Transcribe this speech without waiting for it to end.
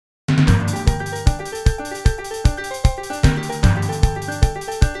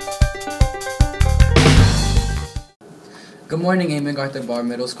Good morning, A. MacArthur Bar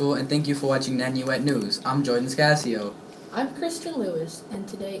Middle School, and thank you for watching Nanuet News. I'm Jordan Scasio. I'm Kristen Lewis, and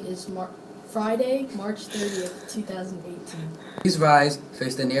today is Friday, March 30th, 2018. Please rise,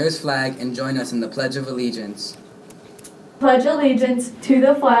 face the nearest flag, and join us in the Pledge of Allegiance. Pledge allegiance to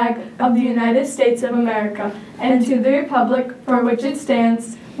the flag of the United States of America and to the republic for which it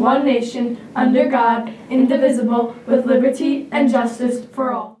stands, one nation, under God, indivisible, with liberty and justice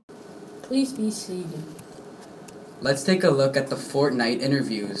for all. Please be seated. Let's take a look at the Fortnite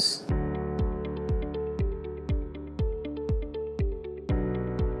interviews.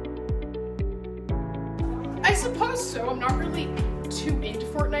 I suppose so. I'm not really too into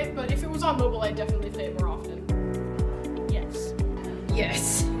Fortnite, but if it was on mobile, I'd definitely play it more often. Yes.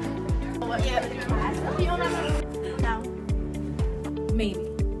 Yes. No. Maybe.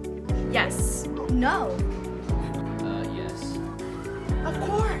 Yes. No. Yes. Of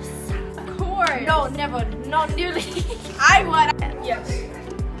course. Of course. No, never. Not nearly. I would. Yes.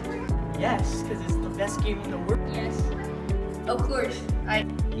 Yes, because it's the best game in the world. Yes. Of course.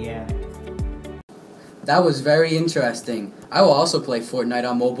 Yeah. That was very interesting. I will also play Fortnite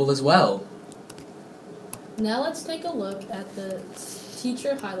on mobile as well. Now let's take a look at the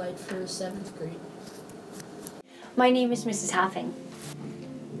teacher highlight for 7th grade. My name is Mrs. Hoffing.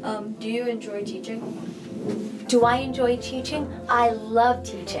 Do you enjoy teaching? Do I enjoy teaching? I love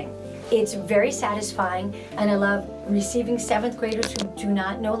teaching. It's very satisfying, and I love receiving 7th graders who do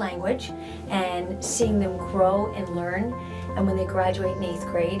not know language and seeing them grow and learn. And when they graduate in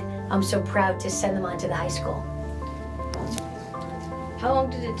 8th grade, I'm so proud to send them on to the high school. How long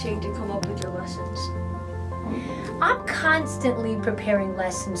did it take to come up with your lessons? I'm constantly preparing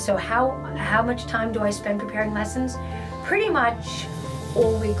lessons, so how much time do I spend preparing lessons? Pretty much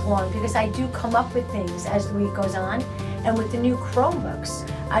all week long, because I do come up with things as the week goes on. And with the new Chromebooks,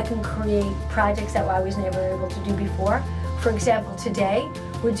 I can create projects that I was never able to do before. For example, today,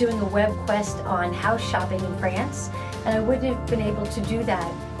 we're doing a web quest on house shopping in France, and I wouldn't have been able to do that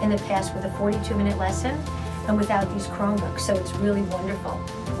in the past with a 42-minute lesson and without these Chromebooks. So it's really wonderful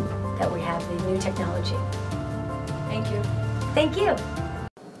that we have the new technology. Thank you. Thank you.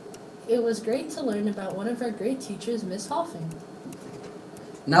 It was great to learn about one of our great teachers, Miss Hoffing.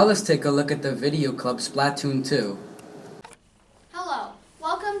 Now let's take a look at the video club Splatoon 2. Hello,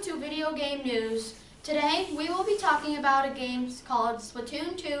 welcome to Video Game News. Today we will be talking about a game called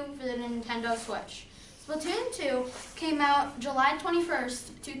Splatoon 2 for the Nintendo Switch. Splatoon 2 came out July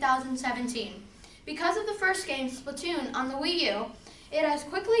 21st, 2017. Because of the first game, Splatoon, on the Wii U, it has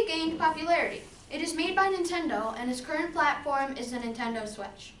quickly gained popularity. It is made by Nintendo, and its current platform is the Nintendo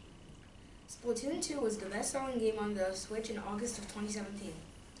Switch. Splatoon 2 was the best-selling game on the Switch in August of 2017.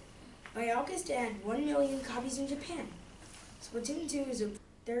 By August, it had 1 million copies in Japan. Splatoon 2 is a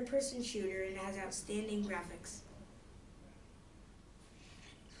third-person shooter and has outstanding graphics.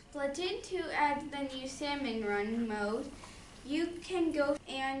 Splatoon 2 adds the new Salmon Run mode. You can go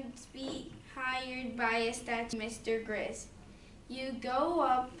and be hired by a statue, Mr. Grizz. You go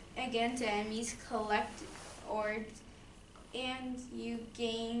up against enemies, collect orbs, and you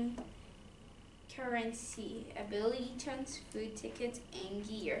gain currency, ability tokens, food tickets, and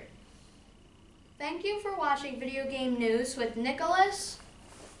gear. Thank you for watching Video Game News with Nicholas,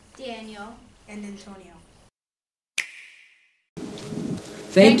 Daniel, and Antonio.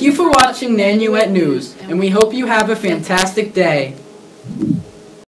 Thank you for watching Nanuet News, and we hope you have a fantastic day.